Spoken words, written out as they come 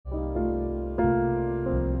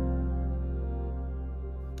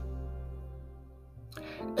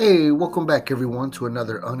Hey, welcome back, everyone, to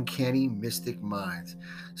another Uncanny Mystic Minds.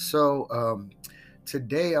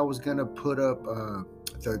 Today I was gonna put up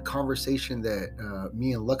the conversation that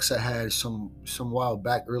me and Luxa had some while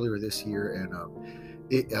back earlier this year, and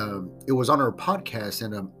it was on our podcast,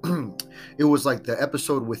 and it was like the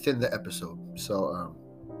episode within the episode.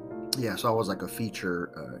 Yeah, so I was like a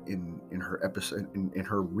feature in her episode in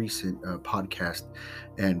her recent podcast,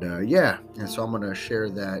 and and so I'm gonna share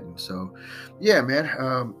that. And so, yeah, man,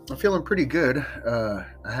 I'm feeling pretty good. I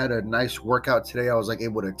had a nice workout today. I was like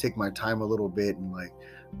able to take my time a little bit and like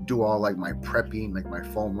do all like my prepping, like my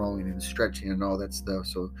foam rolling and stretching and all that stuff.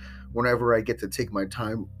 So whenever I get to take my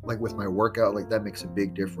time, like with my workout, like that makes a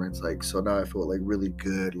big difference. Like so now I feel like really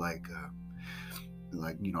good, like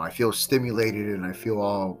I feel stimulated and I feel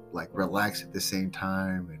all like relaxed at the same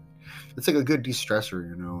time, and it's like a good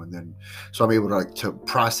de-stressor, and then so I'm able to like to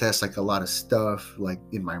process like a lot of stuff like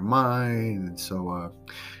in my mind. And so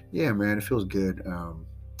yeah, man, it feels good.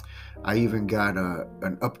 I even got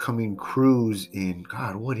an upcoming cruise in,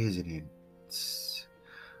 God, what is it in? It's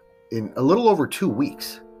in a little over 2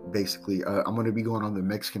 weeks. Basically, I'm going to be going on the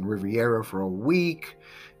Mexican Riviera for a week,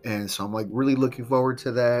 and so I'm like really looking forward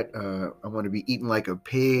to that. I'm going to be eating like a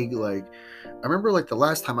pig. Like I remember, like the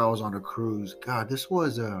last time I was on a cruise. God, this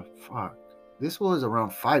was fuck. This was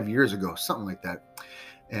around 5 years ago, something like that,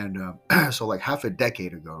 and so like half a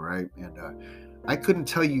decade ago, right? And I couldn't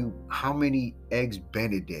tell you how many eggs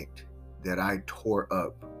Benedict that I tore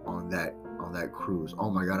up on that cruise. Oh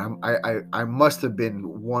my god, I must have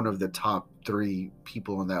been one of the top three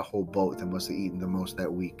people on that whole boat that must have eaten the most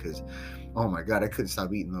that week. Because oh my god, I couldn't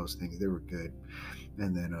stop eating those things. They were good.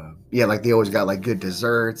 And then yeah, like they always got like good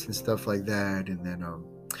desserts and stuff like that. And then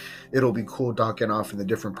it'll be cool docking off in the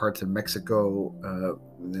different parts of Mexico.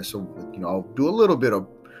 And then so I'll do a little bit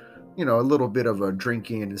of a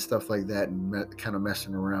drinking and stuff like that, and kind of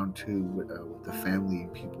messing around too with the family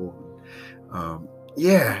and people.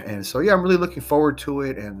 Yeah, and so yeah, I'm really looking forward to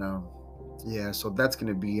it. And yeah, so that's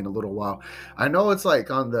gonna be in a little while. I know it's like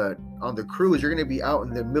on the cruise, you're gonna be out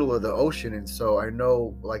in the middle of the ocean, and so I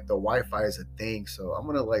know like the Wi-Fi is a thing. So I'm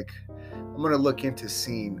gonna look into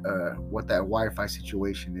seeing what that Wi-Fi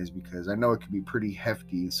situation is, because I know it could be pretty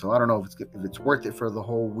hefty. So I don't know if it's worth it for the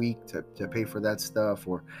whole week to pay for that stuff,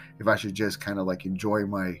 or if I should just kind of like enjoy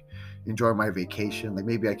my vacation. Like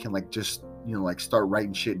maybe I can like just like start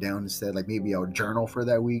writing shit down instead. Like maybe I'll journal for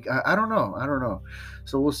that week. I don't know. I don't know.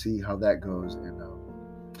 So we'll see how that goes. And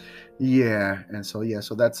yeah, and so yeah,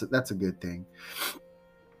 so that's a good thing.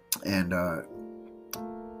 And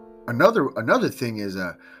another thing is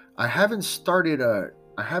I haven't started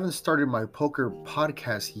my poker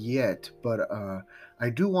podcast yet, but I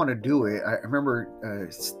do want to do it. I remember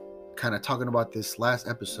kind of talking about this last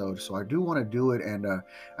episode, so I do want to do it. And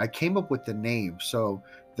I came up with the name. So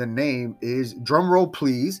the name is, drum roll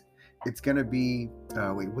please, it's gonna be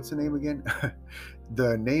wait, what's the name again?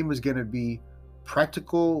 The name is gonna be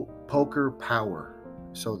Practical Poker Power.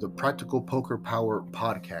 So the Practical Poker Power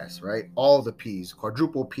podcast, right? All the P's,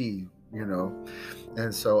 quadruple P,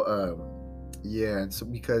 And so yeah, and so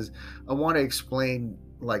because I want to explain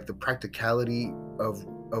like the practicality of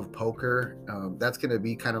poker. That's going to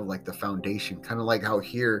be kind of like the foundation, kind of like how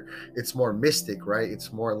here it's more mystic, right?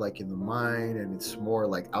 It's more like in the mind, and it's more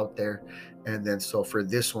like out there. And then so for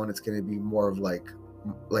this one, it's going to be more of like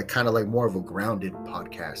kind of like more of a grounded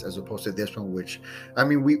podcast, as opposed to this one, which I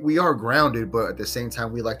mean we are grounded, but at the same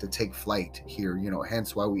time we like to take flight here,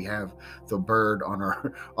 hence why we have the bird on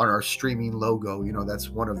our streaming logo. That's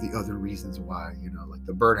one of the other reasons why, like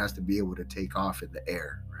the bird has to be able to take off in the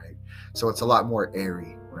air, right? So it's a lot more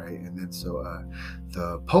airy, right? And then so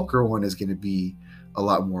the poker one is going to be a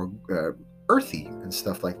lot more earthy and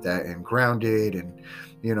stuff like that, and grounded. And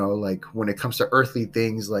like when it comes to earthly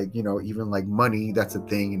things, like even like money, that's a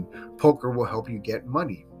thing, and poker will help you get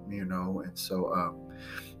money. And so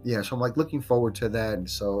yeah, so I'm like looking forward to that. And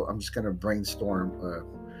so I'm just gonna brainstorm.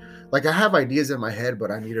 Like I have ideas in my head,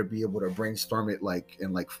 but I need to be able to brainstorm it, like,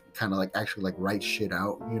 and like kind of like actually like write shit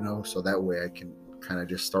out, so that way I can kind of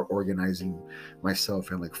just start organizing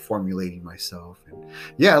myself and like formulating myself. And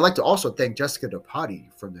yeah, I'd like to also thank Jessica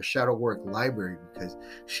DePatti from the Shadow Work Library, because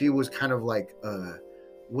she was kind of like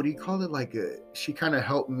what do you call it, like she kind of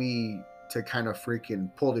helped me to kind of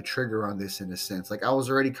freaking pull the trigger on this, in a sense. Like I was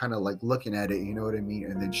already kind of like looking at it, you know what I mean?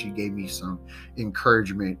 And then she gave me some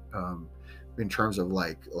encouragement in terms of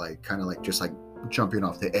like kind of like just like jumping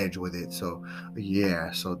off the edge with it. So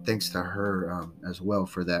yeah, so thanks to her as well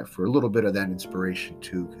for that, for a little bit of that inspiration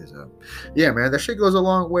too. Because yeah, man, that shit goes a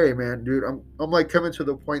long way, man, dude. I'm like coming to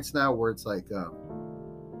the points now where it's like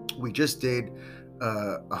we just did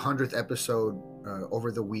 100th episode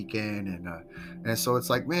over the weekend, and so it's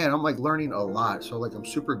like, man, I'm like learning a lot. So like I'm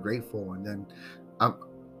super grateful, and then I'm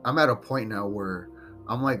I'm at a point now where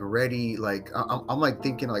I'm like ready, like I'm like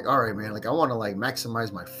thinking like, all right, man, like I want to like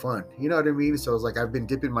maximize my fun. You know what I mean? So it's like I've been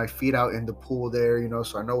dipping my feet out in the pool there,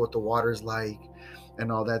 so I know what the water's like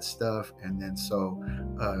and all that stuff. And then so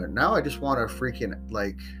now I just want to freaking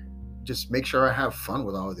like just make sure I have fun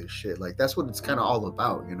with all this shit. Like that's what it's kind of all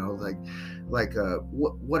about,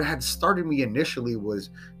 what had started me initially was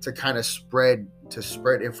to kind of spread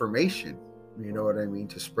information. You know what I mean?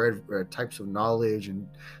 To spread types of knowledge and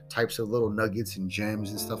types of little nuggets and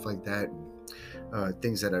gems and stuff like that.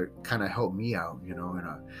 Things that are kind of help me out,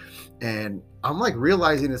 and I'm like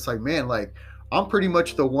realizing it's like, man, like I'm pretty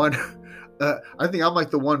much the one. I think I'm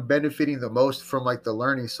like the one benefiting the most from like the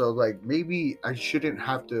learning. So like maybe I shouldn't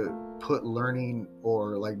have to put learning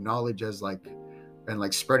or like knowledge as like and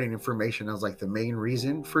like spreading information as like the main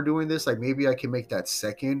reason for doing this. Like maybe I can make that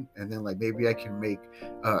second, and then like maybe I can make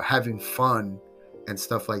having fun and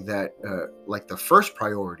stuff like that like the first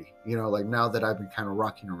priority. Like now that I've been kind of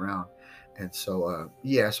rocking around, and so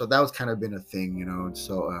yeah, so that was kind of been a thing, and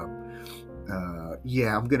so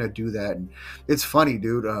yeah, I'm gonna do that. And it's funny,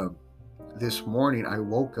 dude. This morning I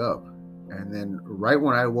woke up, and then right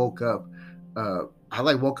when I woke up, I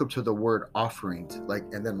like woke up to the word offerings, like,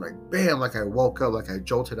 and then like bam, like I woke up, like I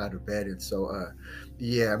jolted out of bed. And so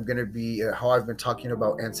yeah, I'm gonna be how I've been talking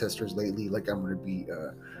about ancestors lately, like I'm gonna be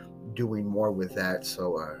doing more with that.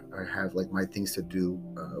 So I have like my things to do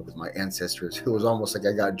with my ancestors. It was almost like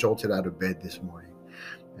I got jolted out of bed this morning.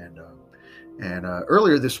 And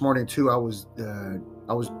earlier this morning too, I was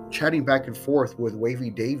chatting back and forth with Wavy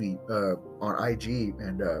Davy on IG,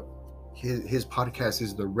 and his podcast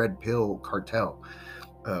is the Red Pill Cartel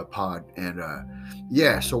pod. And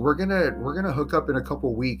yeah, so we're gonna hook up in a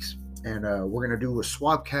couple weeks, and we're gonna do a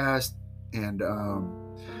swap cast. And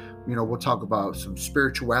we'll talk about some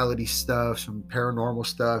spirituality stuff, some paranormal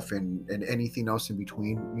stuff, and anything else in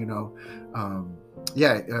between.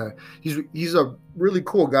 Yeah, he's a really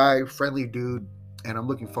cool guy, friendly dude, and I'm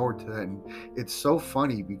looking forward to that. And it's so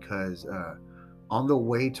funny because on the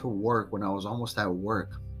way to work, when I was almost at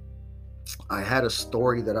work, I had a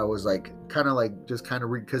story that I was like, kind of like, just kind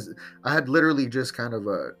of because I had literally just kind of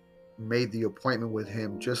made the appointment with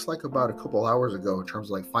him just like about a couple hours ago in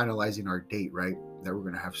terms of like finalizing our date, right? That we're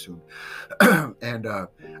gonna have soon. And I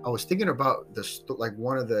was thinking about like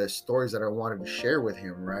one of the stories that I wanted to share with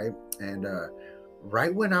him, right? And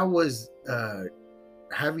right when I was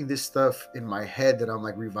having this stuff in my head that I'm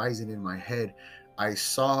like revising in my head, I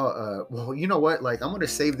saw well, you know what, like I'm gonna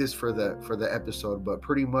save this for the episode, but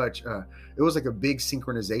pretty much it was like a big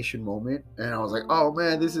synchronization moment, and I was like, oh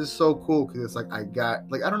man, this is so cool, because it's like I got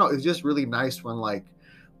like, I don't know, it's just really nice when like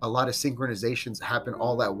a lot of synchronizations happen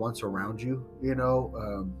all at once around you,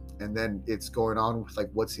 and then it's going on with like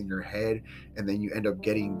what's in your head, and then you end up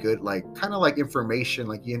getting good, like kind of like information,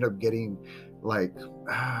 like you end up getting like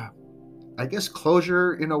I guess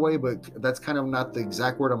closure in a way, but that's kind of not the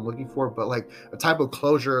exact word I'm looking for, but like a type of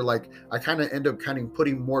closure. Like I kind of end up kind of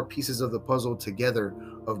putting more pieces of the puzzle together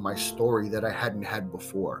of my story that I hadn't had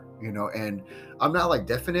before, and I'm not like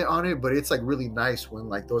definite on it, but it's like really nice when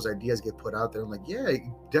like those ideas get put out there. I'm like, yeah,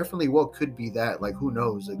 definitely what could be that, like who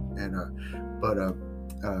knows. And but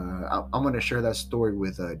I'm gonna share that story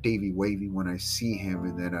with Davey Wavy when I see him,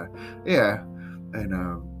 and then yeah,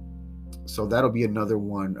 and so that'll be another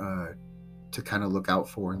one to kind of look out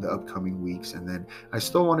for in the upcoming weeks. And then I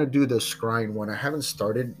still want to do the scrying one. I haven't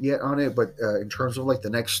started yet on it, but in terms of like the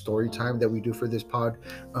next story time that we do for this pod,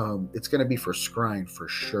 it's going to be for scrying for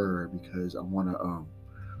sure, because I want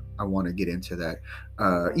to get into that.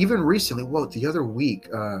 Even recently, the other week,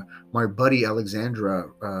 my buddy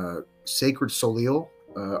Alexandra, Sacred Solil,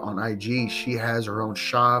 on IG, she has her own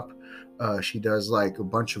shop. She does like a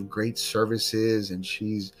bunch of great services, and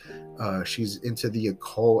she's into the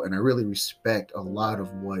occult, and I really respect a lot of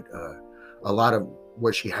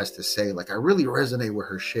what she has to say. Like I really resonate with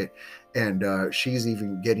her shit, and she's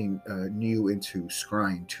even getting new into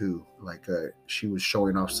scrying too. Like she was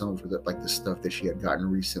showing off some of the stuff that she had gotten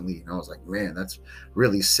recently, and I was like, man, that's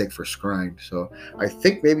really sick for scrying. So I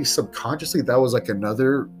think maybe subconsciously that was like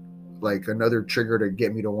another trigger to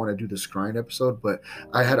get me to want to do the scrying episode. But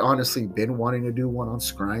I had honestly been wanting to do one on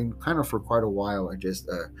scrying kind of for quite a while. I just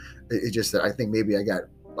it's just that I think maybe I got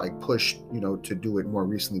like pushed, to do it more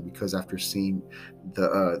recently, because after seeing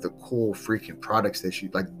the cool freaking products that she,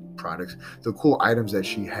 like products, the cool items that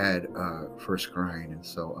she had for scrying. And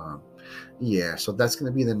so yeah, so that's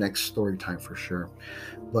going to be the next story time for sure.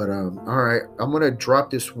 But all right, I'm gonna drop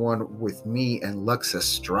this one with me and Luxa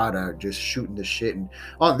Strata just shooting the shit. And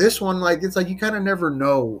on this one, like it's like you kind of never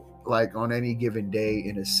know, like on any given day,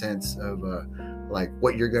 in a sense of like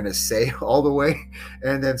what you're gonna say all the way.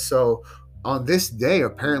 And then so on this day,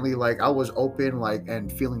 apparently, like I was open, like and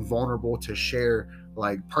feeling vulnerable to share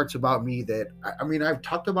like parts about me that I mean I've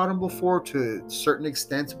talked about them before to certain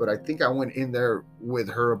extents, but I think I went in there with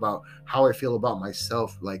her about how I feel about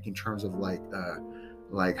myself, like in terms of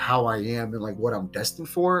like how I am and like what I'm destined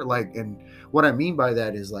for. Like, and what I mean by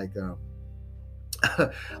that is like,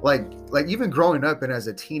 like even growing up and as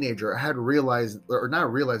a teenager, I had realized, or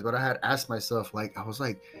not realized, but I had asked myself, like, I was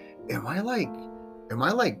like, am I like, am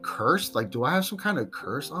I like cursed? Like, do I have some kind of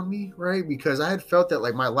curse on me? Right? Because I had felt that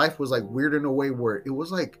like my life was like weird in a way where it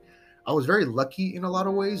was like, I was very lucky in a lot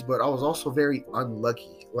of ways, but I was also very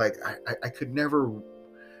unlucky. Like I could never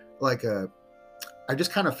like I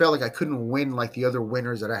just kind of felt like I couldn't win like the other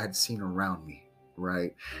winners that I had seen around me,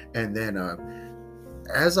 right? And then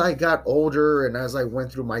as I got older and as I went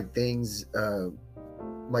through my things,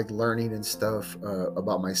 like learning and stuff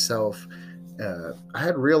about myself, I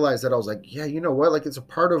had realized that I was like, yeah, you know what? Like it's a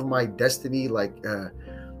part of my destiny. Like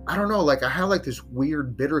I don't know, like I have like this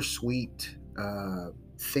weird bittersweet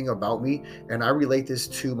thing about me, and I relate this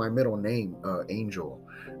to my middle name, Angel.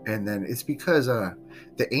 And then it's because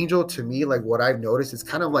the angel to me, like what I've noticed, it's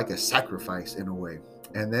kind of like a sacrifice in a way.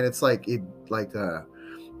 And then it's like it like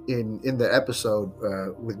in the episode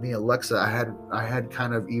with me and Alexa, I had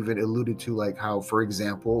kind of even alluded to like how, for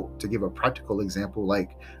example, to give a practical example,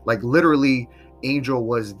 like literally, Angel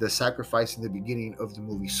was the sacrifice in the beginning of the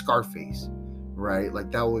movie Scarface, right?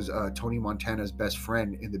 Like that was Tony Montana's best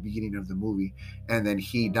friend in the beginning of the movie, and then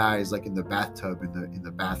he dies like in the bathtub in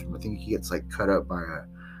the bathroom. I think he gets like cut up by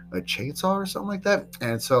a chainsaw or something like that.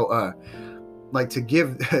 And so like to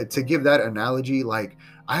give to give that analogy, like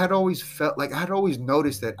I had always felt like I had always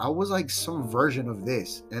noticed that I was like some version of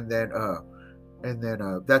this. And then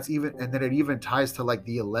that's even, and then it even ties to like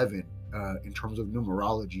the 11 in terms of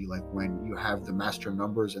numerology, like when you have the master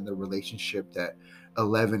numbers and the relationship that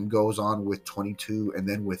 11 goes on with 22 and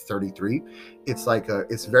then with 33. It's like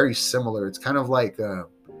it's very similar. It's kind of like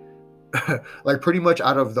like pretty much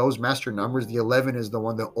out of those master numbers, the 11 is the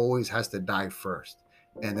one that always has to die first.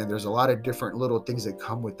 And then there's a lot of different little things that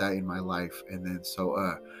come with that in my life. And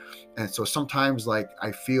so sometimes like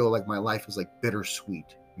I feel like my life is like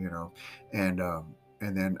bittersweet, you know. And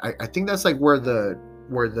then I think that's like where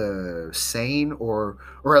the saying, or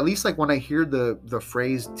at least like when I hear the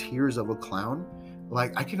phrase tears of a clown,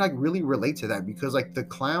 like I can like really relate to that, because like the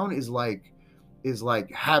clown is like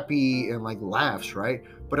happy and like laughs, right?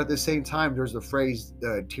 But at the same time, there's the phrase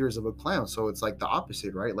tears of a clown. So it's like the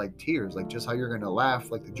opposite, right? Like tears, like just how you're going to laugh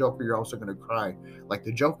like the Joker, you're also going to cry like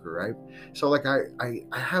the Joker, right? So like I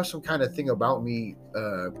have some kind of thing about me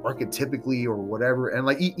archetypically or whatever. And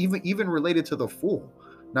like even related to the Fool,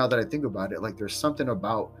 now that I think about it, like there's something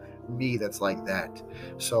about me that's like that.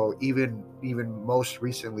 So even most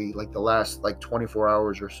recently, like the last like 24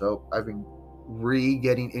 hours or so, I've been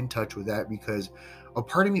getting in touch with that, because a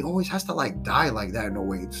part of me always has to like die like that in a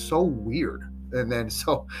way. It's so weird. And then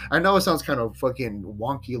so I know it sounds kind of fucking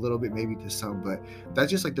wonky a little bit maybe to some, but that's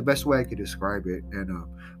just like the best way I could describe it. And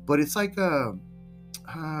but it's like uh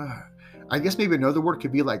I guess maybe another word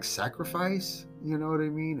could be like sacrifice, you know what I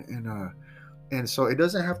mean? And so it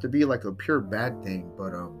doesn't have to be like a pure bad thing,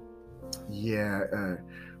 but yeah,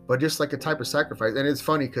 but just like a type of sacrifice. And it's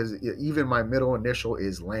funny because even my middle initial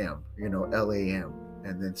is Lamb, Lam.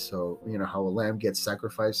 And then so, how a lamb gets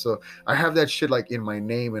sacrificed. So I have that shit like in my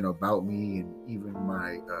name and about me, and even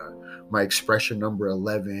my expression number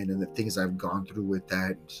 11 and the things I've gone through with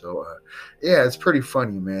that. And so, yeah, it's pretty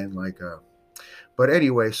funny, man. Like, but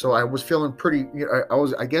anyway, so I was feeling pretty, I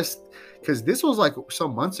was, I guess, because this was like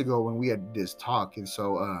some months ago when we had this talk. And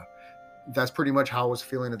so, that's pretty much how I was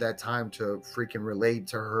feeling at that time to freaking relate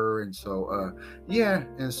to her. And so yeah,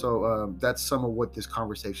 and so that's some of what this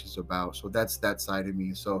conversation is about. So that's that side of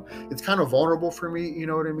me. So it's kind of vulnerable for me, you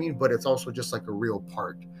know what I mean, but it's also just like a real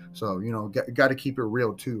part. So got to keep it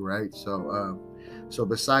real too, right? So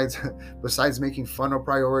besides besides making fun a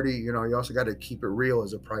priority, you also got to keep it real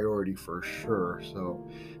as a priority for sure. So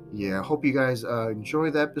yeah, I hope you guys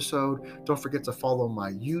enjoy the episode. Don't forget to follow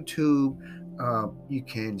my YouTube. You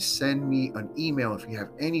can send me an email if you have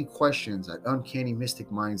any questions at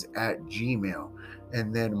uncannymysticminds@gmail.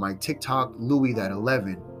 And then my TikTok, Louis that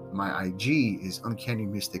 11. My IG is Uncanny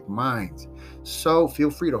Mystic Minds. So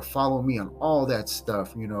feel free to follow me on all that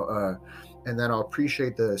stuff. and then I'll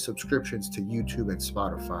appreciate the subscriptions to YouTube and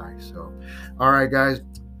Spotify. So, all right, guys,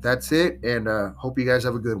 that's it, and hope you guys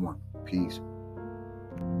have a good one. Peace.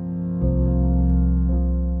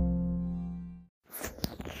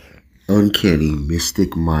 Uncanny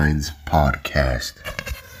Mystic Minds Podcast.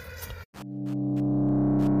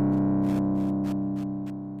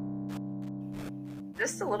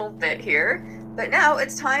 Just a little bit here, but now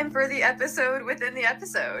it's time for the episode within the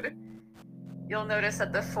episode. You'll notice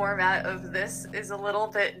that the format of this is a little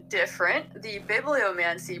bit different. The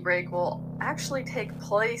bibliomancy break will actually take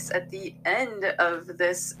place at the end of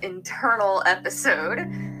this internal episode.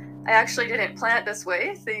 I actually didn't plan it this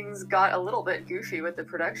way. Things got a little bit goofy with the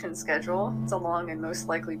production schedule. It's a long and most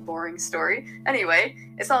likely boring story. Anyway,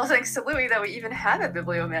 it's all thanks to Louie that we even had a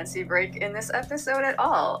bibliomancy break in this episode at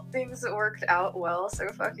all. Things worked out well, so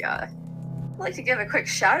fuck yeah. I'd like to give a quick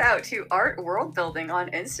shout out to Art World Building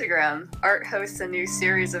on Instagram. Art hosts a new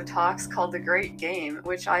series of talks called The Great Game,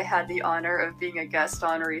 which I had the honor of being a guest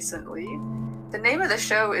on recently. The name of the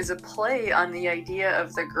show is a play on the idea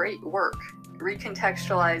of the great work,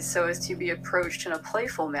 recontextualized so as to be approached in a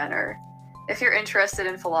playful manner. If you're interested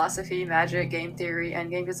in philosophy, magic, game theory,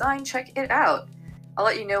 and game design, check it out. I'll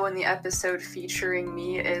let you know when the episode featuring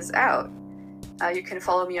me is out. You can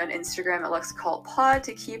follow me on Instagram at Luxoccult Pod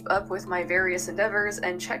to keep up with my various endeavors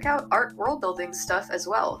and check out art world building stuff as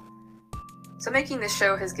well. So making this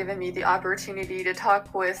show has given me the opportunity to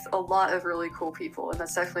talk with a lot of really cool people, and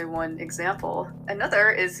that's definitely one example.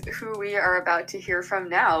 Another is who we are about to hear from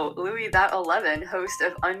now, Louie That 11, host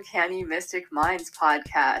of Uncanny Mystic Minds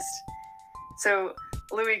podcast. So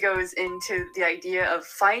Louie goes into the idea of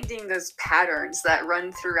finding those patterns that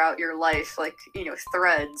run throughout your life, like,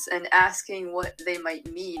 threads, and asking what they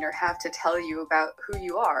might mean or have to tell you about who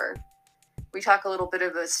you are. We talk a little bit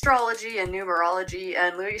of astrology and numerology,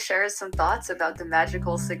 and Louie shares some thoughts about the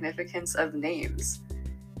magical significance of names.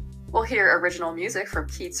 We'll hear original music from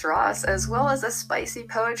Keats Ross, as well as a spicy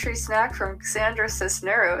poetry snack from Cassandra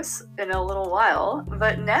Cisneros in a little while.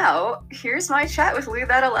 But now, here's my chat with Louie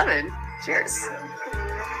That 11. Cheers.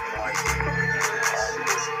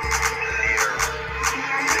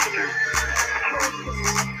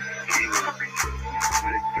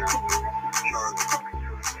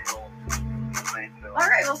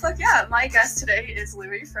 Alright, well, fuck yeah. My guest today is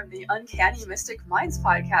Louie from the Uncanny Mystic Minds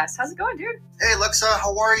podcast. How's it going, dude? Hey, Luxa,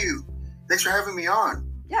 how are you? Thanks for having me on.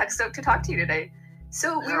 Yeah, stoked to talk to you today.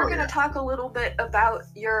 So we were going to talk a little bit about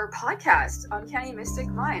your podcast, Uncanny Mystic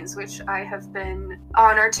Minds, which I have been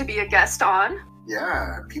honored to be a guest on.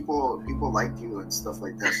 Yeah, people like you and stuff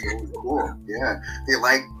like that, so it was cool. Yeah, they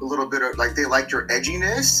like a little bit of, they like your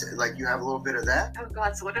edginess, like you have a little bit of that. Oh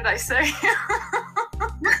God, so what did I say?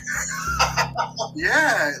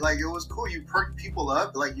 Yeah, it was cool. You perked people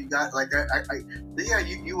up, you got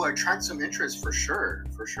you attract some interest for sure.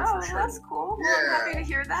 Oh, that's cool. Well, yeah. I'm happy to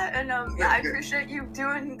hear that, and I appreciate you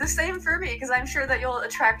doing the same for me, because I'm sure that you'll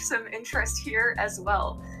attract some interest here as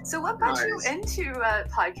well. So what got you into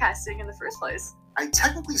podcasting in the first place? I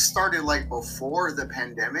technically started before the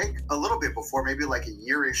pandemic, a little bit before, maybe a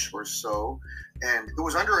year-ish or so, and it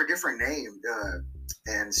was under a different name.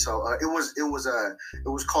 And so it was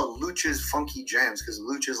called Lucha's Funky Gems, because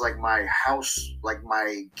Lucha is my house,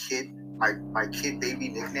 my kid baby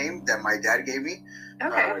nickname that my dad gave me.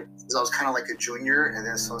 Okay. Because I was kind of like a junior, and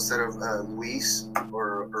then so instead of Luis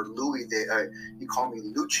or Louis, he called me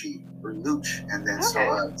Lucci or Luch, and then it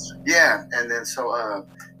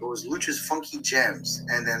was Lucha's Funky Gems,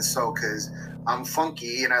 and then so because I'm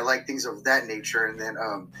funky and I like things of that nature, and then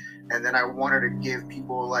I wanted to give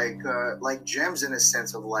people like gems in a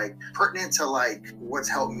sense of pertinent to what's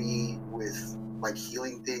helped me with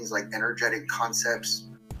healing things, energetic concepts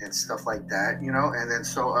and stuff like that, and then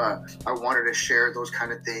so I wanted to share those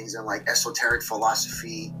kind of things and esoteric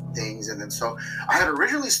philosophy things, and then so I had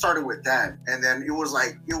originally started with that, and then it was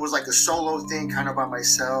a solo thing kind of by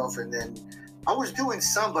myself, and then I was doing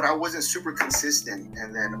some, but I wasn't super consistent,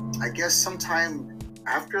 and then I guess sometime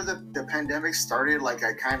after the pandemic started,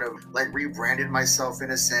 I kind of rebranded myself in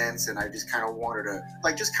a sense, and I just kind of wanted to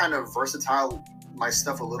just kind of versatile my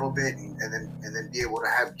stuff a little bit, and then be able to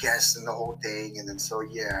have guests and the whole thing, and then so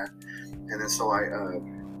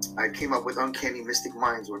I came up with Uncanny Mystic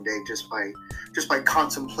Minds one day just by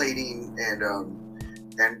contemplating and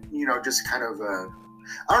just kind of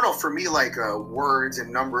I don't know, for me, like words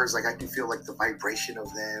and numbers, like I can feel like the vibration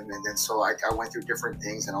of them. And then so I went through different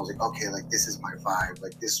things and I was like, okay, like this is my vibe,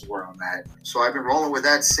 like this is where I'm at. So I've been rolling with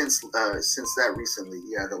that since that recently.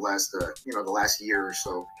 Yeah, the last the last year or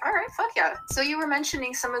so. All right, fuck yeah. So you were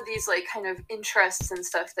mentioning some of these like kind of interests and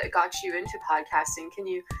stuff that got you into podcasting. Can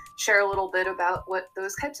you share a little bit about what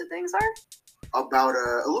those types of things are? About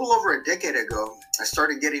a little over a decade ago, I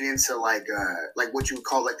started getting into like what you would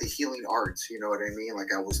call like the healing arts. You know what I mean? Like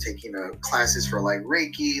I was taking classes for like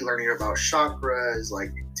Reiki, learning about chakras,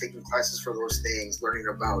 like taking classes for those things, learning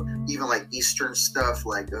about even like Eastern stuff,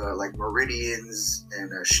 like meridians and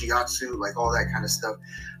shiatsu, like all that kind of stuff.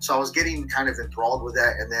 So I was getting kind of enthralled with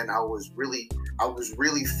that, and then I was really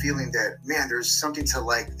feeling that, man, there's something to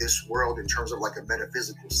like this world in terms of like a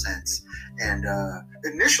metaphysical sense. And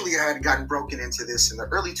initially I had gotten broken into this in the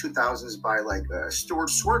early 2000s by like Stuart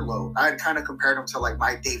Swerdlow. I had kind of compared him to like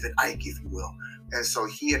my David Icke, if you will. And so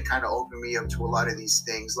he had kind of opened me up to a lot of these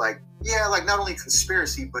things, like, yeah, like not only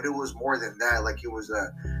conspiracy, but it was more than that. Like it was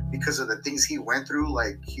because of the things he went through,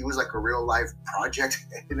 like he was like a real life project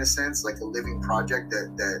in a sense, like a living project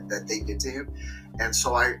that they did to him. And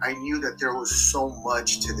so I knew that there was so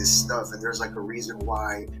much to this stuff, and there's like a reason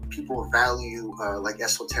why people value like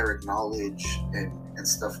esoteric knowledge and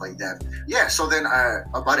stuff like that. Yeah, so then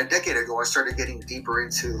about a decade ago, I started getting deeper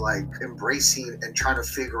into like embracing and trying to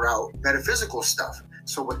figure out metaphysical stuff.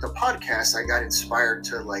 So with the podcast, I got inspired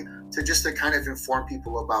to kind of inform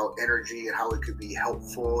people about energy and how it could be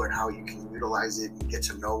helpful and how you can utilize it and get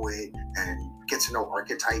to know it and get to know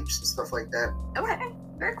archetypes and stuff like that. Okay,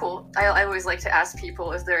 very cool. I always like to ask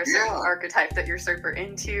people, is there a certain archetype that you're super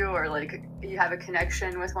into, or like you have a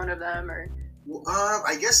connection with one of them, or?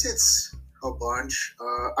 I guess it's a bunch.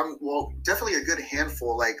 I'm definitely a good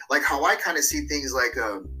handful. Like how I kind of see things. Like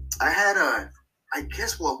I had I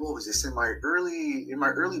guess what was this in my early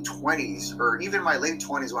 20s or even my late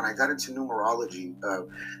 20s when I got into numerology.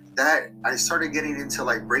 That I started getting into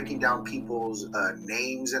like breaking down people's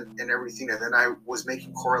names and everything, and then I was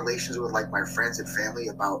making correlations with like my friends and family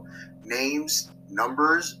about names,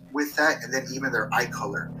 numbers with that, and then even their eye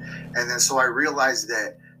color. And then so I realized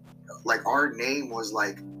that like our name was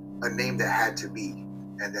like a name that had to be.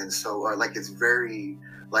 And then so like it's very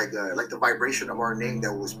like the vibration of our name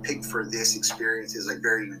that was picked for this experience is like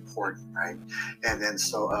very important, right? And then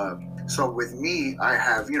so with me, I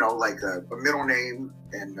have like a middle name,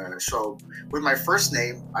 and so with my first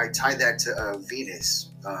name, I tie that to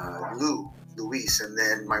Venus, Luis, and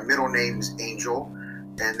then my middle name's Angel,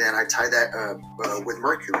 and then I tie that with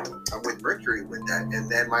Mercury. I'm with Mercury with that, and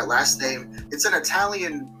then my last name, it's an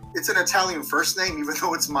Italian first name, even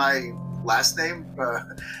though it's my last name,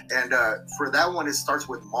 and for that one it starts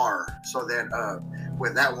with Mar. So then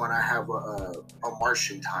with that one I have a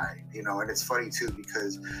Martian tie, and it's funny too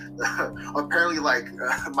because apparently like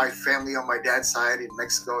my family on my dad's side in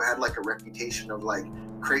Mexico had like a reputation of like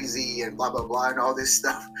crazy and blah blah blah and all this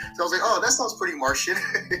stuff. So I was like, oh, that sounds pretty Martian,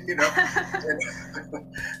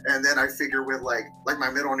 and then I figure with like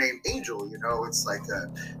my middle name Angel, it's like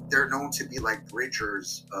they're known to be like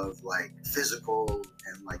bridgers of like physical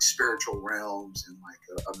and like spiritual realms and like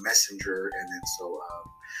a messenger. And then so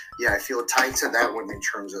I feel tied to that one in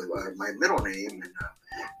terms of my middle name, and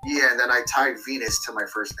and then I tied Venus to my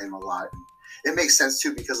first name a lot. And it makes sense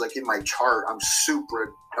too because like in my chart I'm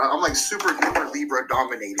super duper Libra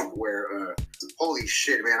dominated, where holy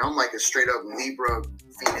shit, man, I'm like a straight up Libra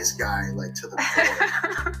Venus guy, like to the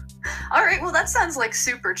core. All right, well that sounds like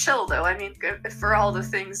super chill though. I mean, for all the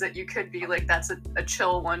things that you could be, like that's a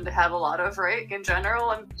chill one to have a lot of, right? In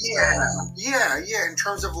general. Yeah. In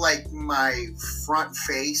terms of like my front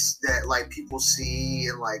face that like people see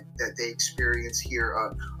and like that they experience here,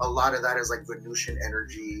 a lot of that is like Venusian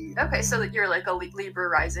energy. Okay, so that you're like a Libra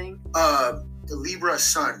rising. The Libra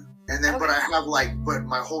sun, and then but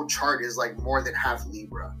my whole chart is like more than half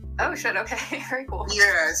Libra. Oh shit, okay. Very cool.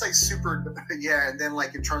 Yeah, it's like super, and then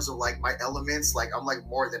like in terms of like my elements, like I'm like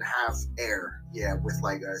more than half air. Yeah, with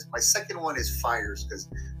like my second one is fires, because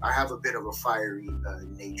I have a bit of a fiery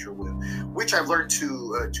nature, which I've learned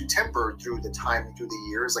to temper through the time and through the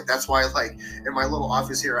years. Like that's why like in my little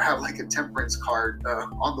office here I have like a temperance card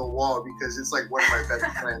on the wall, because it's like one of my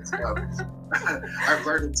best friends. I've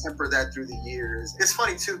learned to temper that through the years. It's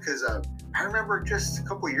funny too, because I remember just a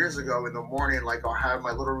couple of years ago in the morning, like I'll have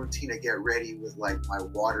my little routine to get ready with like my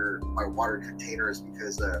water containers,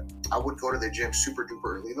 because I would go to the gym super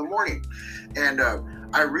duper early in the morning. And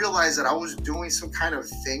I realized that I was doing some kind of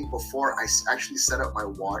thing before I actually set up my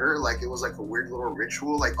water. Like it was like a weird little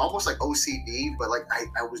ritual, like almost like OCD, but like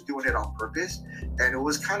I was doing it on purpose. And it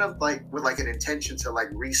was kind of like with like an intention to like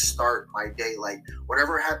restart my day. Like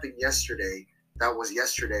whatever happened yesterday, that was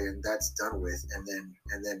yesterday and that's done with. And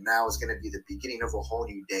then now it's gonna be the beginning of a whole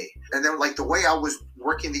new day. And then like the way I was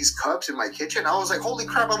working these cups in my kitchen, I was like, holy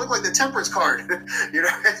crap, I look like the temperance card. you know?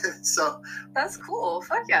 So That's cool.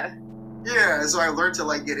 Fuck yeah. yeah, so I learned to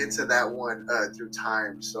like get into that one through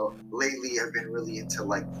time. So lately, I've been really into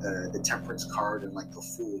like the temperance card and like the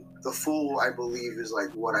fool. The fool, I believe, is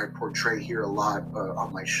like what I portray here a lot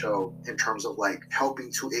on my show in terms of like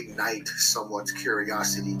helping to ignite someone's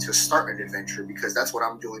curiosity to start an adventure, because that's what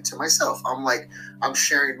I'm doing to myself. I'm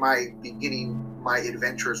sharing my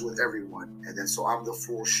adventures with everyone, and then so I'm the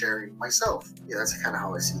fool sharing myself. Yeah, that's kind of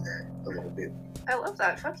how I see that a little bit. I love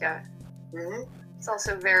that. Fuck yeah. Mm-hmm. It's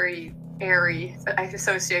also very airy. I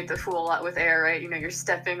associate the fool a lot with air, right? You know, you're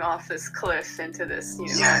stepping off this cliff into this,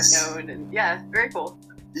 Yes. unknown, and yeah, very cool.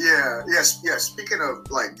 Yeah, yes, yeah. Speaking of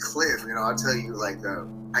like cliff, I'll tell you like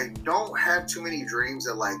I don't have too many dreams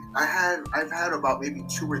that like I've had about maybe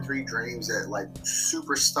 2 or 3 dreams that like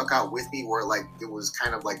super stuck out with me, where like it was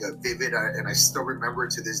kind of like a vivid and I still remember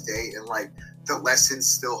it to this day, and like the lessons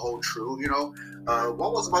still hold true.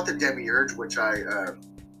 One was about the demiurge, which I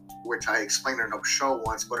explained in a show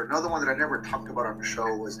once, but another one that I never talked about on the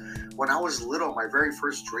show was when I was little. My very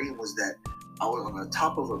first dream was that I was on the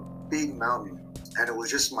top of a big mountain, and it was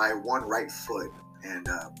just my one right foot, and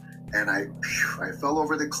I fell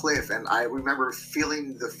over the cliff, and I remember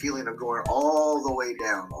feeling the feeling of going all the way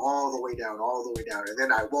down, all the way down, all the way down, and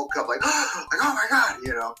then I woke up like oh my god,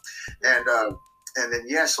 and then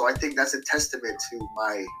yeah, so I think that's a testament to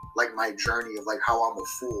my journey of like how I'm a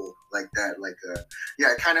fool like that,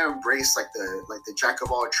 yeah, I kind of embrace like the jack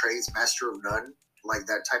of all trades, master of none, like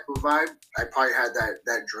that type of vibe. I probably had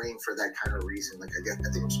that dream for that kind of reason. Like I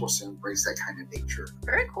think I'm supposed to embrace that kind of nature.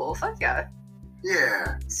 Very cool. Fuck yeah.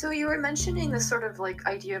 Yeah. So you were mentioning this sort of like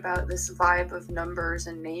idea about this vibe of numbers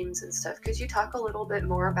and names and stuff. Could you talk a little bit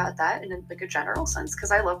more about that in like a general sense?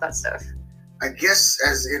 Because I love that stuff. I guess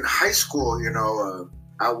as in high school,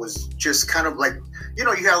 I was just kind of like, you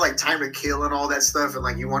have like time to kill and all that stuff, and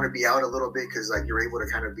like you want to be out a little bit because like you're able to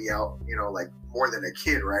kind of be out, like more than a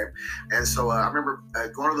kid, right? And so I remember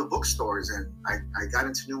going to the bookstores, and I got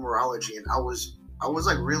into numerology, and I was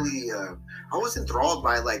like really I was enthralled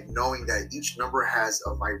by like knowing that each number has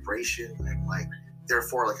a vibration and like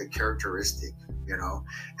therefore like a characteristic,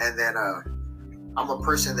 and then I'm a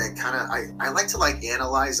person that kind of I like to like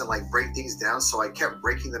analyze and like break things down, so I kept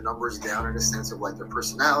breaking the numbers down in a sense of like their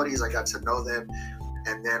personalities. I got to know them,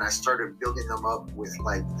 and then I started building them up with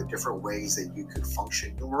like the different ways that you could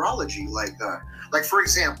function numerology. Like for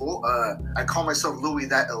example, I call myself Louis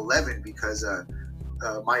that 11 because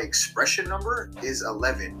my expression number is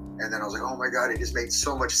 11. And then I was like, oh my God, it just made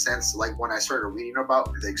so much sense. Like when I started reading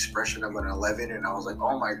about the expression of an 11, and I was like,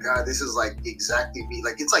 oh my God, this is like exactly me.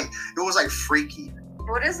 Like, it was like freaky.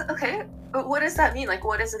 What does that mean? Like,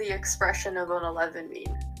 what does the expression of an 11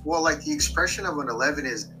 mean? Well, like the expression of an 11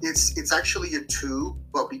 is it's actually a 2,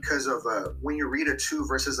 but because of when you read a 2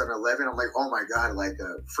 versus an 11, I'm like, oh my God, like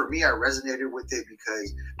for me, I resonated with it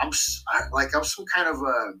because I'm some kind of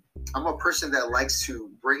I'm a person that likes to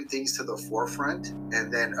bring things to the forefront,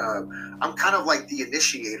 and then I'm kind of like the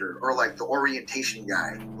initiator or like the orientation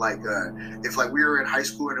guy. Like if like we were in high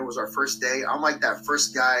school and it was our first day, I'm like that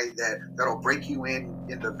first guy that'll break you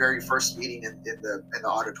in the very first meeting in the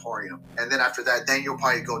auditorium, and then after that, then you'll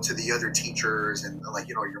probably go to the other teachers and like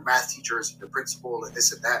your math teachers and your principal and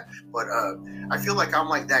this and that. But I feel like I'm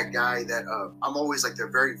like that guy that I'm always like the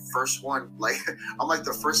very first one. Like I'm like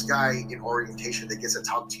the first guy in orientation that gets to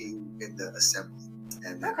talk to you in the assembly.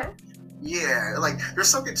 And okay. Yeah, like there's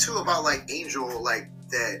something too about like Angel, like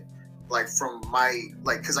that, like from my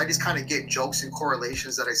because I just kind of get jokes and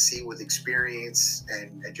correlations that I see with experience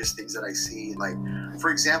and just things that I see. Like for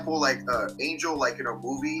example, like Angel, like in a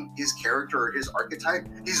movie, his character or his archetype,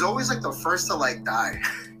 he's always like the first to like die.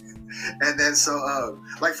 And then so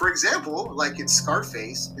like for example, like in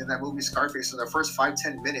Scarface, in that movie Scarface, in the first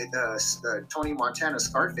 5-10 minutes, Tony Montana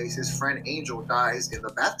Scarface, his friend Angel dies in the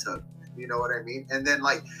bathtub. You know what I mean? And then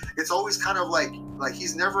like it's always kind of like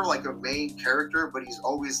he's never like a main character, but he's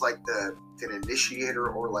always like an initiator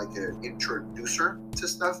or like an introducer to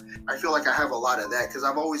stuff. I feel like I have a lot of that because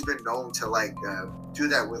I've always been known to like do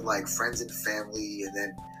that with like friends and family, and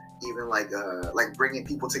then even like bringing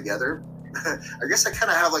people together. I guess I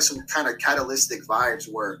kind of have like some kind of catalytic vibes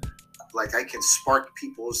where like I can spark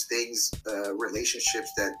people's things,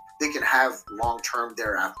 relationships that they can have long term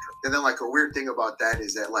thereafter. And then like a weird thing about that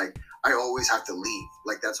is that like I always have to leave.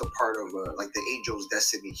 Like that's a part of like the angel's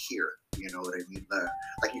destiny here. You know what I mean?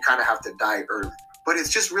 Like you kind of have to die early. But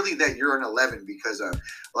it's just really that you're an 11 because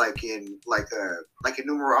like in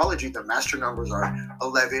numerology, the master numbers are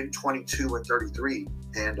 11, 22, and 33.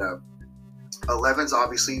 And 11's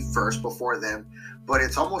obviously first before them, but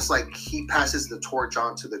it's almost like he passes the torch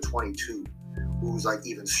on to the 22, who's like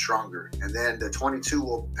even stronger. And then the 22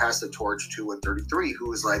 will pass the torch to a 33,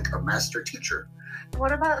 who is like a master teacher.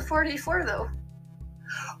 What about 44 though?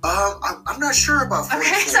 I'm not sure about 44.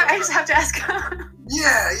 Okay, sorry, I just have to ask.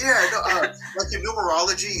 Yeah. No, like in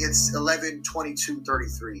numerology, it's 11, 22,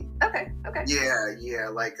 33. Okay. Yeah.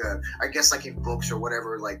 Like I guess like in books or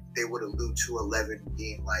whatever, like they would allude to 11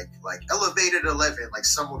 being like elevated 11, like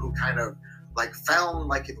someone who kind of like found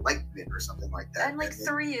like enlightenment or something like that. And like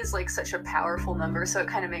 3 is like such a powerful number, so it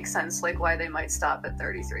kind of makes sense like why they might stop at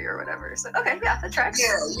 33 or whatever. So okay, yeah, that tracks.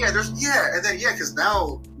 And then because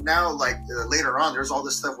now like later on there's all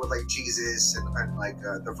this stuff with like Jesus and like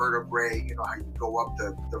the vertebrae, you know, how you go up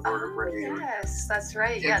the vertebrae. Oh, yes, that's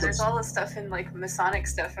right. Yeah, there's all this stuff in like Masonic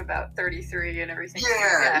stuff about 33 and everything.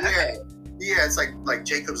 Yeah. Yeah, it's like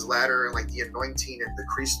Jacob's ladder and like the anointing and the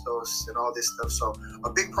Christos and all this stuff. So a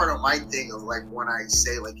big part of my thing of like when I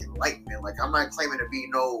say like enlightenment, like I'm not claiming to be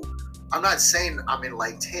I'm not saying I'm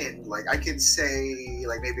enlightened. Like I can say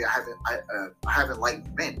like maybe I have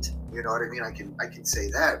enlightenment. You know what I mean? I can say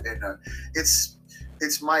that, and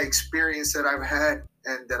it's my experience that I've had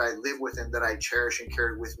and that I live with and that I cherish and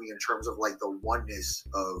carry with me in terms of like the oneness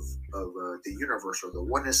of the universe or the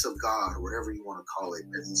oneness of God or whatever you want to call it.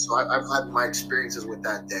 And so I've had my experiences with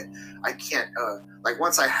that I can't like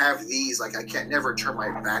once I have these, like I can't never turn my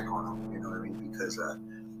back on them. You know what I mean? Because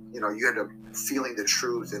you know, you end up feeling the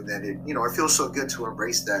truth, and then it feels so good to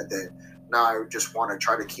embrace that now I just want to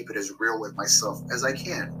try to keep it as real with myself as I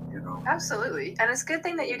can. Absolutely. And it's a good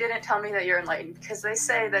thing that you didn't tell me that you're enlightened, because they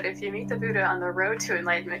say that if you meet the Buddha on the road to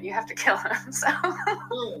enlightenment, you have to kill him. So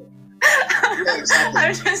yeah, exactly.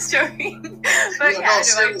 I'm just joking. But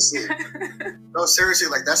seriously. No, seriously,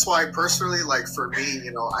 like that's why personally, like for me,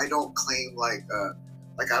 I don't claim like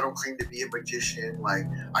I don't claim to be a magician. Like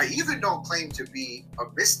I even don't claim to be a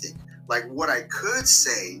mystic. Like what I could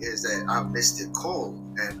say is that I'm mystical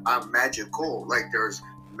and I'm magical. Like there's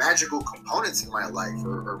magical components in my life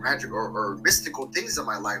or magic or mystical things in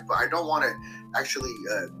my life, but I don't want to actually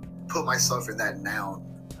put myself in that noun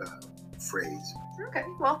phrase. Okay,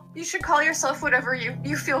 well, you should call yourself whatever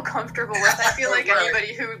you feel comfortable with. I feel like right.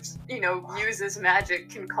 Anybody who uses magic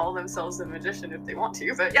can call themselves a magician if they want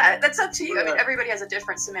to, but yeah, that's up to you. Right. I mean, everybody has a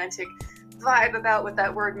different semantic vibe about what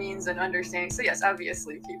that word means and understanding. So yes,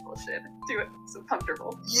 obviously people should do it so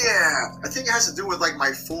comfortable. Yeah, I think it has to do with like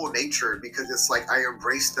my full nature, because it's like I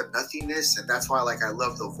embrace the nothingness, and that's why like I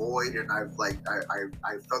love the void, and I've like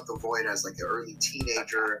I felt the void as like an early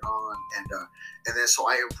teenager and on, and then so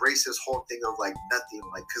I embrace this whole thing of like nothing,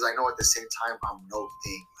 like because I know at the same time I'm no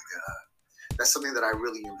thing. Like that's something that I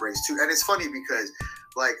really embrace too. And it's funny because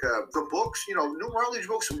like the books, numerology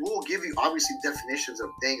books will give you obviously definitions of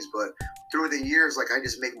things, but through the years, like I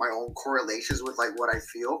just make my own correlations with like what I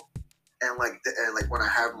feel, and like when I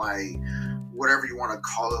have my whatever you want to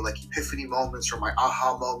call it, like epiphany moments or my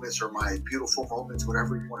aha moments or my beautiful moments,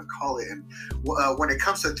 whatever you want to call it. And when it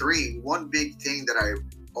comes to 3, one big thing that I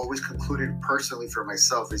always concluded personally for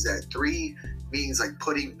myself is that 3 means like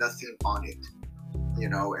putting nothing on it.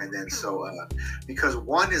 And then so because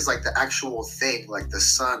 1 is like the actual thing, like the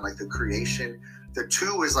sun, like the creation. The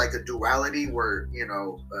 2 is like a duality where,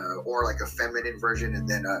 or like a feminine version. And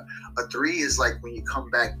then a 3 is like when you come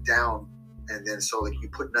back down, and then so like you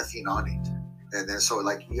put nothing on it. And then so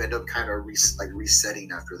like you end up kind of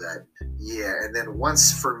resetting after that. Yeah. And then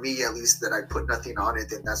once, for me at least, that I put nothing on it,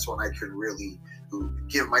 then that's when I could really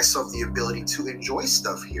give myself the ability to enjoy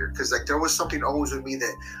stuff here. Because like there was something always with me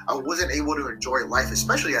that I wasn't able to enjoy life,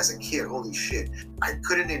 especially as a kid. Holy shit, I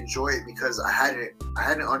couldn't enjoy it because I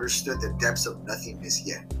hadn't understood the depths of nothingness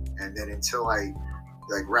yet. And then until I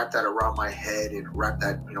like wrap that around my head and wrap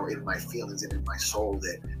that in my feelings and in my soul,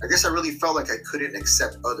 that I guess I really felt like I couldn't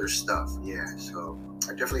accept other stuff. Yeah, so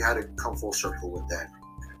I definitely had to come full circle with that.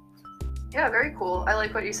 Yeah, very cool. I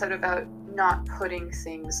like what you said about not putting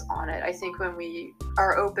things on it. I think when we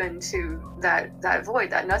are open to that void,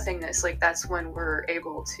 that nothingness, like that's when we're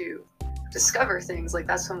able to discover things. Like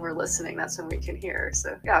that's when we're listening. That's when we can hear.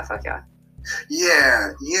 So yeah, fuck yeah.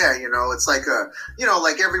 Yeah, yeah, it's like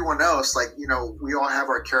like everyone else, like we all have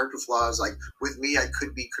our character flaws. Like with me, I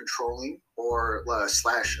could be controlling or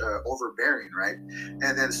slash overbearing, right?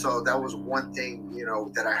 And then so that was one thing,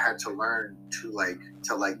 that I had to learn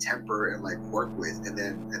to temper and like work with, and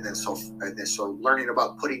then so learning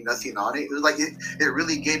about putting nothing on it. It was like it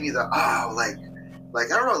really gave me the like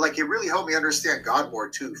I don't know, like it really helped me understand God more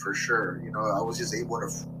too, for sure. I was just able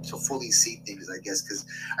to fully see things, I guess, because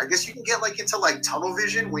I guess you can get like into like tunnel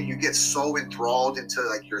vision when you get so enthralled into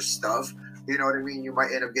like your stuff. You know what I mean? You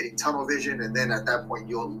might end up getting tunnel vision, and then at that point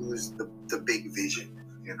you'll lose the big vision.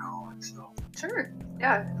 So. Sure.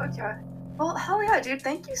 Yeah. Fuck yeah. Well, hell yeah, dude.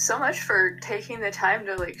 Thank you so much for taking the time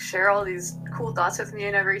to like share all these cool thoughts with me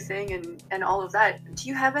and everything and all of that. Do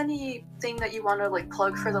you have anything that you want to like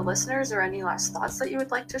plug for the listeners, or any last thoughts that you would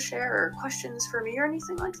like to share, or questions for me or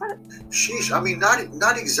anything like that? Sheesh. I mean,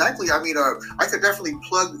 not exactly. I mean, I could definitely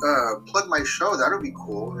plug my show. That would be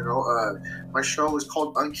cool. My show is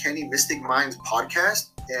called Uncanny Mystic Minds Podcast,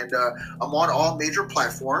 and I'm on all major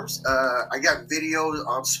platforms. I got videos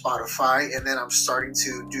on Spotify, and then I'm starting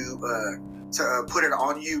to do put it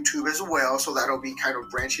on YouTube as well. So that'll be kind of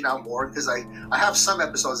branching out more, because I have some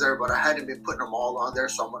episodes there, but I hadn't been putting them all on there.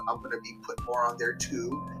 So I'm going to be putting more on there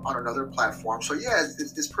too on another platform. So yeah,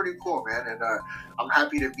 it's pretty cool, man. And I'm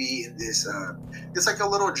happy to be in this. It's like a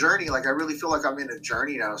little journey. Like I really feel like I'm in a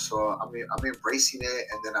journey now. So I'm embracing it,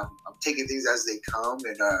 and then I'm taking things as they come,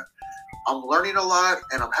 and I'm learning a lot,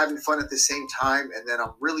 and I'm having fun at the same time. And then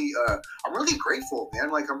I'm really grateful,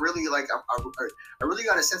 man. Like I'm really like I really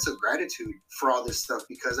got a sense of gratitude for all this stuff,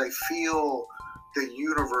 because I feel the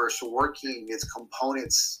universe working its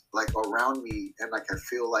components like around me, and like I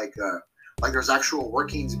feel like there's actual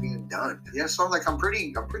workings being done. Yeah, so I'm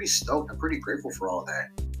pretty stoked. I'm pretty grateful for all that.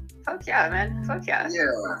 Fuck yeah, man. Fuck yeah.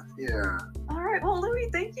 Yeah. All right. Well, Louis,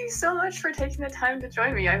 thank you so much for taking the time to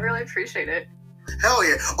join me. I really appreciate it. Hell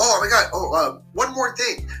yeah! Oh my god! Oh, one more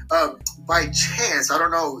thing. By chance, I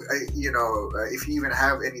don't know. If you even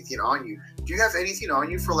have anything on you. Do you have anything on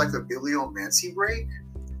you for like a bibliomancy break?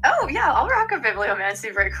 Oh yeah, I'll rock a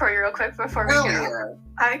bibliomancy break for you real quick before we go. Yeah.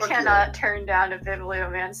 I cannot turn down a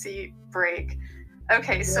bibliomancy break.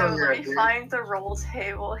 Okay, so let me find the roll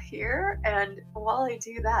table here, and while I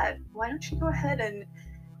do that, why don't you go ahead and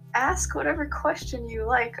ask whatever question you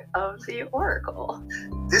like of the Oracle.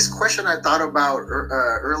 This question I thought about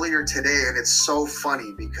earlier today, and it's so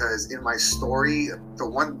funny because in my story,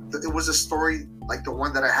 it was a story like the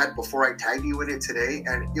one that I had before I tagged you in it today,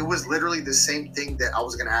 and it was literally the same thing that I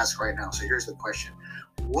was going to ask right now. So here's the question.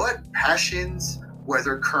 What passions,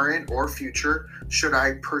 whether current or future, should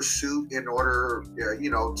I pursue in order,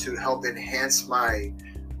 to help enhance my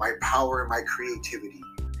power and my creativity?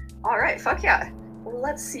 All right, fuck yeah.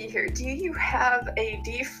 Let's see here. Do you have a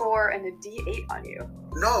D4 and a D8 on you?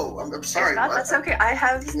 No, I'm sorry. If not, that's okay. I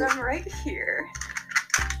have them right here.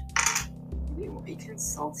 We will be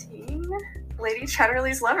consulting Lady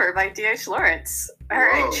Chatterley's Lover by D.H. Lawrence. All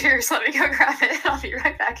right, cheers. Let me go grab it. I'll be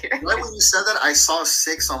right back here. Right when you said that, I saw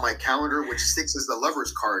 6 on my calendar, which 6 is the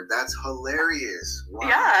lover's card. That's hilarious. Wow.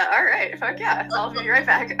 Yeah, all right. Fuck yeah. I'll be right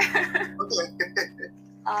back. Okay.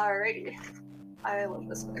 Alrighty. I love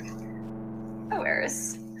this book. Oh,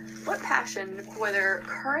 Eris. What passion, whether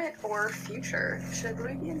current or future, should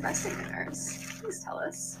we be investing in, Eris? Please tell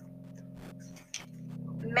us.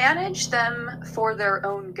 Manage them for their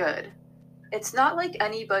own good. It's not like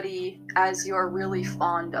anybody as you're really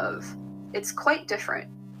fond of. It's quite different.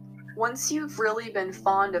 Once you've really been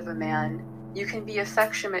fond of a man, you can be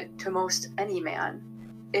affectionate to most any man,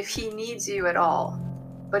 if he needs you at all.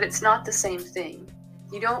 But it's not the same thing.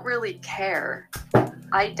 You don't really care.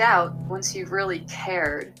 I doubt, once you've really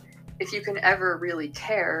cared, if you can ever really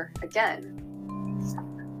care again.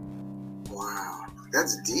 Wow,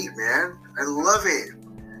 that's deep, man. I love it.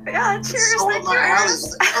 Yeah, cheers. So thank you.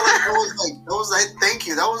 Thank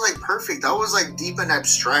you. That was like perfect. That was like deep and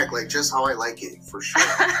abstract, like just how I like it, for sure.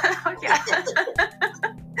 Yeah.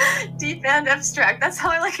 Deep and abstract. That's how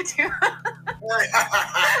I like it too.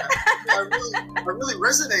 I really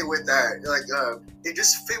resonate with that. Like, it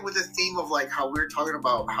just fit with the theme of like how we were talking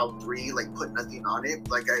about how 3 like put nothing on it.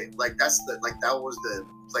 That was the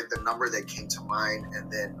number that came to mind,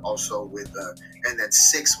 and then also with and then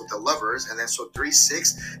 6 with the lovers, and then so 3,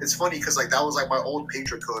 6. It's funny because like that was like my old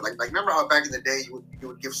pager code. Like remember how back in the day you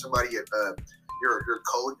would give somebody your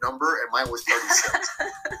code number, and mine was 36.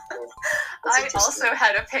 I also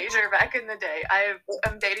had a pager back in the day. I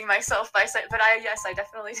am dating myself by saying, but I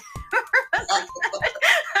definitely do.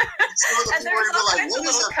 And there's all kinds of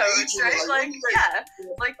little codes, right?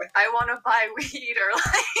 Like I want to buy weed, or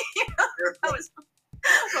like, that was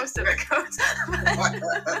most of the codes.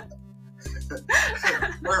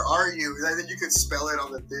 Where are you? And then you could spell it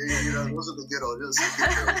on the thing. You know, those are the good old.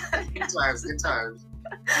 Good times.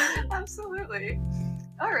 Absolutely.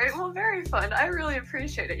 All right. Well, very fun. I really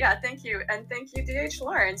appreciate it. Yeah. Thank you, and thank you, DH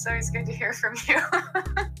Lawrence. Always good to hear from you.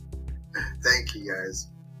 Thank you, guys.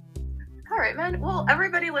 All right, man. Well,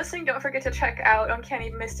 everybody listening, don't forget to check out Uncanny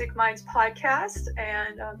Mystic Minds podcast.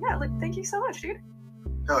 And yeah, thank you so much, dude.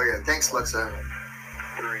 Oh yeah, thanks, Luxa.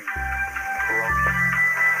 3, 1,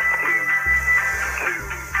 2,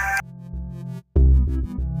 2.